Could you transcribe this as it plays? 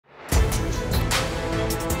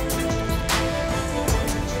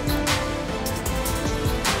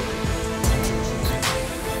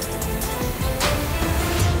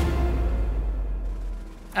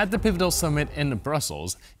At the pivotal summit in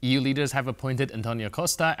Brussels, EU leaders have appointed Antonio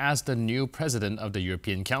Costa as the new president of the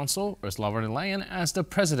European Council, Ursula von der Leyen as the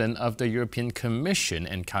president of the European Commission,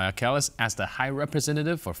 and Kaja Kallas as the High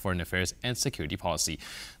Representative for Foreign Affairs and Security Policy.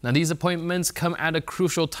 Now, these appointments come at a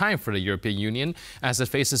crucial time for the European Union as it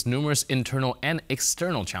faces numerous internal and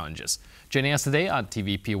external challenges. Joining us today on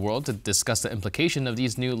TVP World to discuss the implication of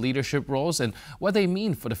these new leadership roles and what they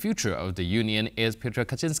mean for the future of the Union is Piotr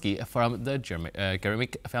Kaczyński from the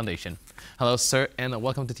Germanic Foundation. Hello, sir, and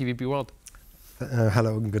welcome to TVP World.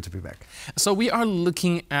 Hello, good to be back. So we are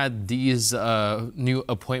looking at these new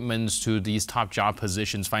appointments to these top job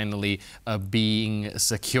positions finally being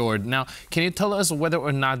secured. Now, can you tell us whether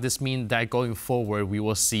or not this means that going forward we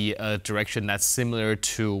will see a direction that's similar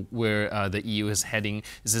to where the EU is heading?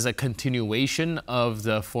 Is this a continuation of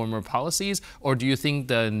the former policies, or do you think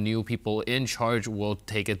the new people in charge will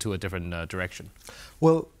take it to a different direction?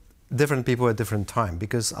 Well, different people at different time,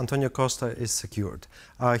 because Antonio Costa is secured.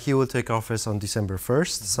 He will take office on December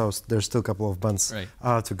 1st, so there's still a couple of months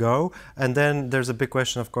to go. And then there's a big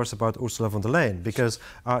question, of course, about Ursula von der Leyen, because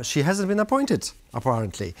she hasn't been appointed,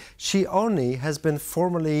 apparently. She only has been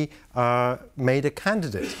formally made a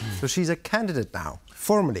candidate. So she's a candidate now,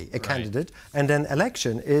 formally a candidate, and then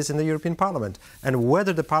election is in the European Parliament. And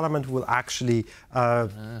whether the Parliament will actually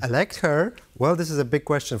elect her, well, this is a big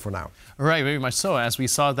question for now. Right, very much so. As we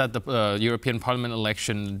saw that the European Parliament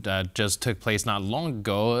election that just took place not long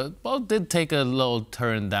ago, well, did take a little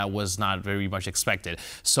turn that was not very much expected.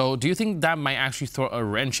 So do you think that might actually throw a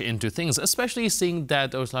wrench into things, especially seeing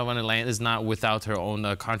that Ursula von der Leyen is not without her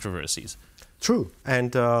own controversies? True.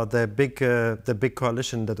 And the big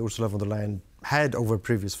coalition that Ursula von der Leyen had over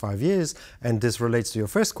previous 5 years, and this relates to your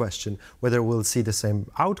first question, whether we'll see the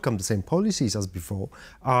same outcome, the same policies as before,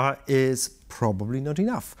 is probably not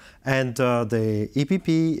enough. And the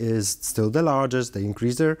EPP is still the largest. They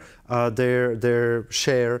increased their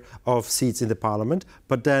share of seats in the parliament,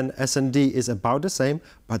 but then S&D is about the same,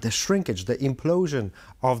 but the shrinkage, the implosion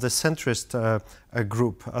of the centrist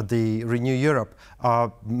group, the Renew Europe,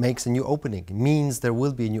 makes a new opening, means there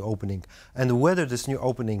will be a new opening. And whether this new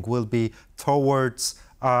opening will be towards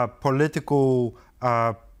political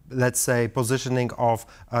let's say, positioning of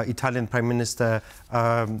Italian Prime Minister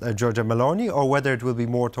Giorgia Meloni, or whether it will be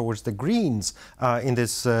more towards the Greens in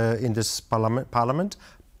this parliament,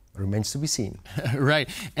 remains to be seen. Right.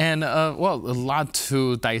 And, well, a lot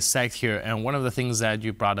to dissect here. And one of the things that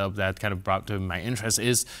you brought up that kind of brought to my interest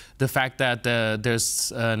is the fact that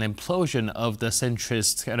there's an implosion of the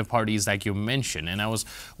centrist kind of parties like you mentioned. And I was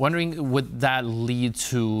wondering, would that lead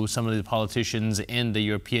to some of the politicians in the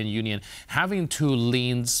European Union having to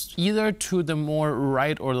lean either to the more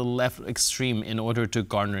right or the left extreme in order to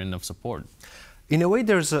garner enough support? In a way,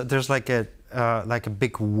 there's like a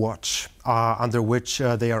big watch under which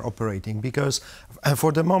they are operating, because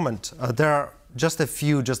for the moment there are just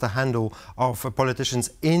a handful of politicians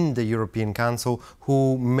in the European Council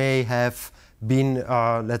who may have been,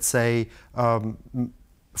 let's say,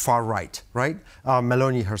 far right,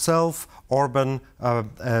 Meloni herself, Orban,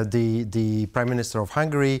 the Prime Minister of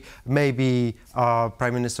Hungary, maybe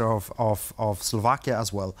Prime Minister of Slovakia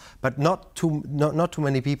as well, but not too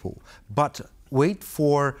many people. But wait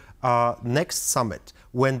for next summit,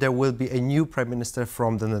 when there will be a new Prime Minister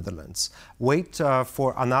from the Netherlands. Wait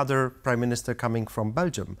for another Prime Minister coming from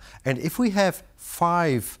Belgium. And if we have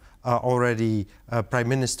 5 already Prime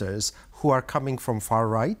Ministers who are coming from far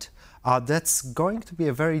right, that's going to be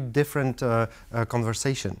a very different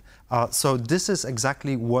conversation. So this is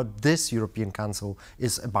exactly what this European Council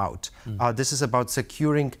is about. This is about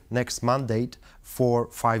securing next mandate for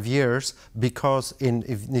 5 years, because in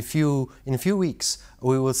a few weeks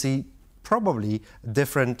we will see probably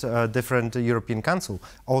different European Council.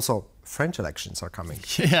 Also, French elections are coming.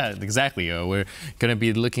 Yeah, exactly. We're going to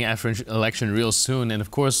be looking at French election real soon. And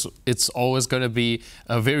of course, it's always going to be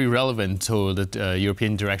very relevant to the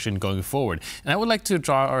European direction going forward. And I would like to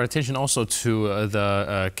draw our attention also to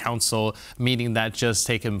the council meeting that just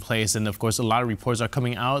taken place. And of course, a lot of reports are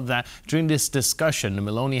coming out that during this discussion,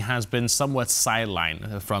 Meloni has been somewhat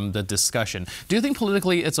sidelined from the discussion. Do you think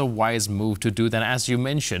politically it's a wise move to do that? As you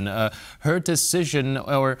mentioned, her decision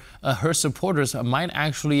or her supporters might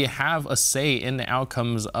actually have a say in the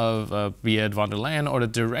outcomes of be it von der Leyen or the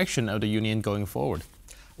direction of the Union going forward?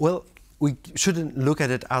 Well, we shouldn't look at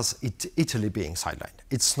it as Italy being sidelined.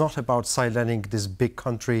 It's not about sidelining this big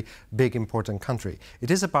country, big important country. It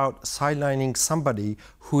is about sidelining somebody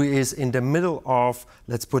who is in the middle of,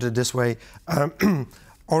 let's put it this way,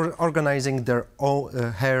 organizing their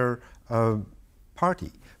own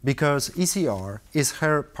party. because ECR is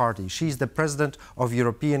her party. She's the president of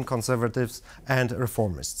European Conservatives and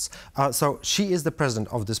Reformists. So she is the president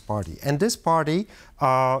of this party. And this party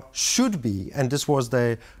should be, and this was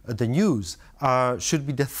the news, should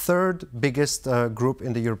be the third biggest group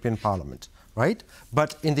in the European Parliament, right?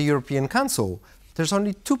 But in the European Council, there's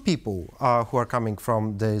only two people who are coming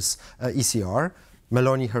from this ECR,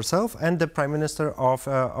 Meloni herself and the Prime Minister of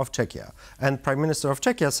Czechia. And Prime Minister of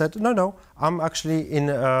Czechia said, no, I'm actually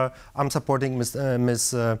I'm supporting Ms.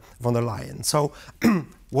 von der Leyen. So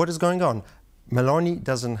what is going on? Meloni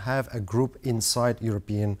doesn't have a group inside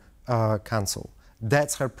European Council.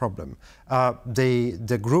 That's her problem.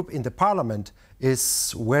 The group in the Parliament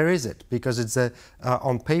is, where is it? Because it's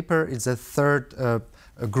on paper, it's a third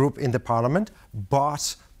group in the Parliament,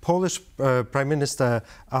 but Polish Prime Minister,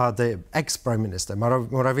 the ex-Prime Minister,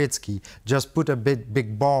 Morawiecki, just put a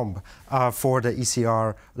big bomb for the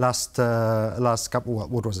ECR last couple,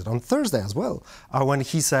 what was it, on Thursday as well, when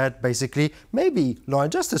he said, basically, maybe Law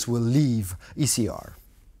and Justice will leave ECR.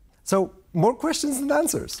 So, more questions than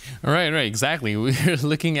answers. Right, exactly. We're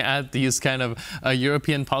looking at these kind of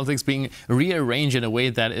European politics being rearranged in a way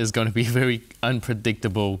that is going to be very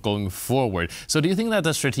unpredictable going forward. So do you think that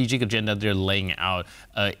the strategic agenda they're laying out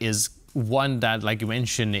is one that, like you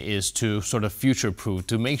mentioned, is to sort of future-proof,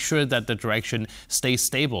 to make sure that the direction stays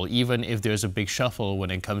stable, even if there's a big shuffle when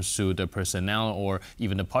it comes to the personnel or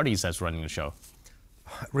even the parties that's running the show?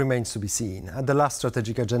 Remains to be seen. The last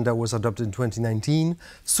strategic agenda was adopted in 2019,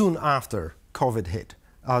 soon after COVID hit.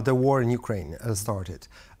 The war in Ukraine started.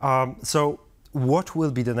 So what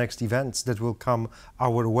will be the next events that will come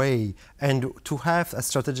our way? And to have a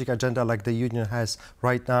strategic agenda like the Union has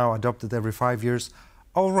right now, adopted every 5 years,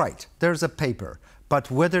 all right, there's a paper.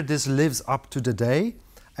 But whether this lives up to the day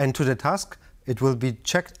and to the task, it will be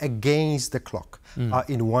checked against the clock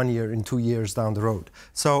in 1 year, in 2 years down the road.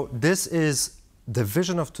 So this is the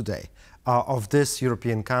vision of today, of this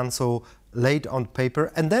European Council laid on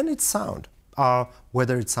paper, and then it's sound.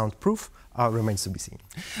 Whether it's soundproof remains to be seen.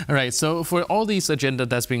 All right, so for all these agenda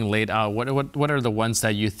that's being laid out, what are the ones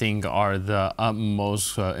that you think are the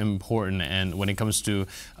most important, and when it comes to,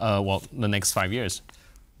 well, the next 5 years?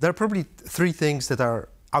 There are probably three things that are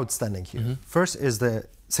outstanding here. First is the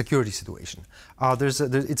security situation.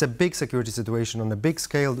 It's a big security situation on a big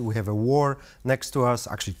scale. We have a war next to us,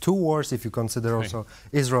 actually two wars if you consider also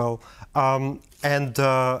Israel. And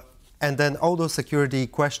then all those security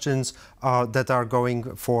questions that are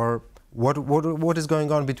going for what is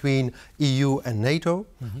going on between EU and NATO,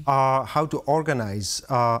 how to organize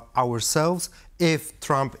ourselves if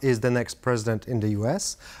Trump is the next president in the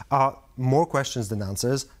US. More questions than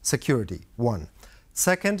answers. Security, one.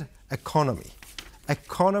 Second, economy.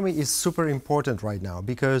 Economy is super important right now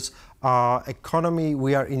because economy,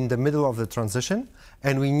 we are in the middle of the transition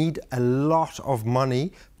and we need a lot of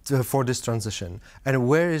money for this transition. And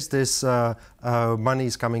where is this money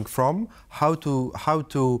is coming from? How to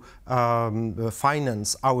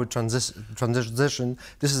finance our transition?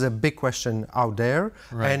 This is a big question out there.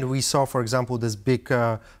 Right. And we saw, for example, this big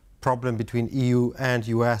problem between EU and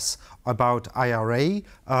US about IRA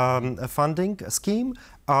funding scheme.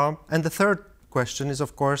 And the third question is,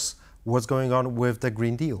 of course, what's going on with the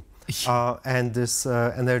Green Deal and this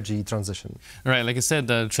energy transition. Right, like I said,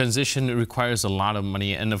 the transition requires a lot of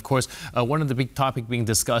money. And of course, one of the big topics being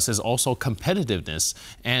discussed is also competitiveness.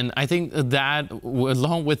 And I think that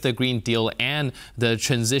along with the Green Deal and the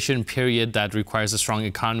transition period that requires a strong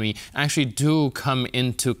economy actually do come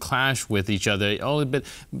into clash with each other. A bit,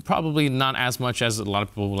 probably not as much as a lot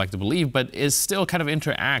of people would like to believe, but it still kind of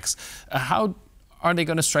interacts. How are they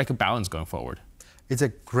going to strike a balance going forward? It's a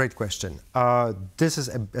great question. This is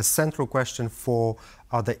a central question for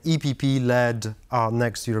the EPP-led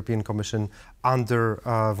next European Commission under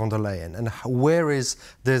von der Leyen. And where is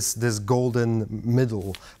this golden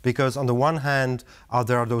middle? Because on the one hand,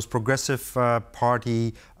 there are those progressive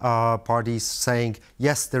parties saying,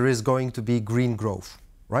 yes, there is going to be green growth,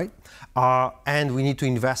 right? And we need to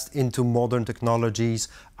invest into modern technologies,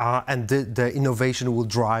 and the innovation will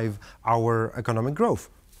drive our economic growth.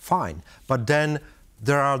 Fine. But then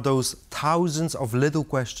there are those thousands of little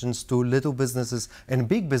questions to little businesses and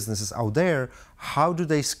big businesses out there. How do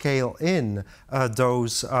they scale in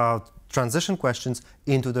those transition questions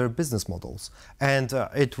into their business models? And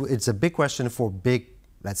it's a big question for big,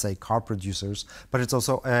 let's say, car producers, but it's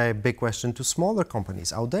also a big question to smaller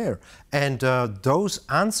companies out there. And those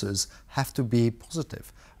answers have to be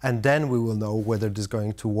positive. And then we will know whether this is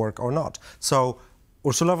going to work or not. So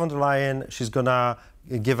Ursula von der Leyen, she's going to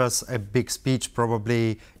give us a big speech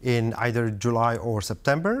probably in either July or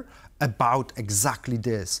September about exactly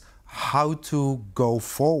this. how to go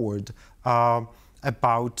forward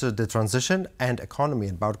about the transition and economy,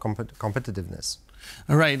 about competitiveness.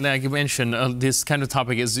 Right, like you mentioned, this kind of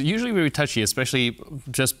topic is usually very touchy, especially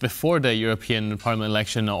just before the European Parliament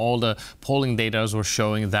election. All the polling data were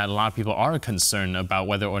showing that a lot of people are concerned about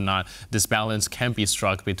whether or not this balance can be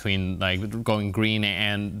struck between like going green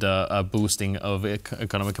and the boosting of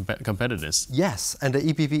economic competitiveness. Yes, and the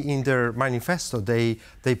EPP in their manifesto, they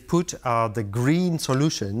put the green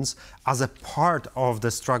solutions as a part of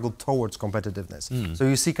the struggle towards competitiveness. So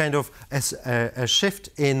you see kind of a shift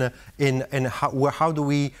in how do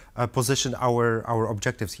we position our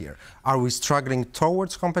objectives here? Are we struggling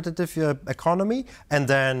towards competitive economy and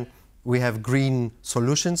then we have green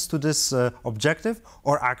solutions to this objective,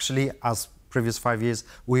 or actually, as previous 5 years,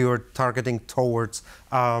 we were targeting towards,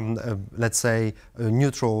 let's say, a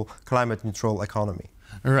neutral, climate neutral economy?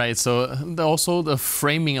 Right, so also the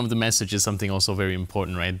framing of the message is something also very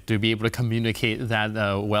important, right? To be able to communicate that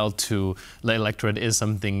well to the electorate is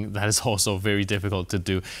something that is also very difficult to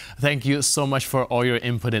do. Thank you so much for all your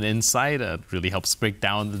input and insight. It really helps break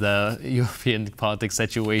down the European politics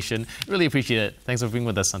situation. Really appreciate it. Thanks for being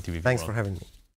with us on TV. Thanks for having me.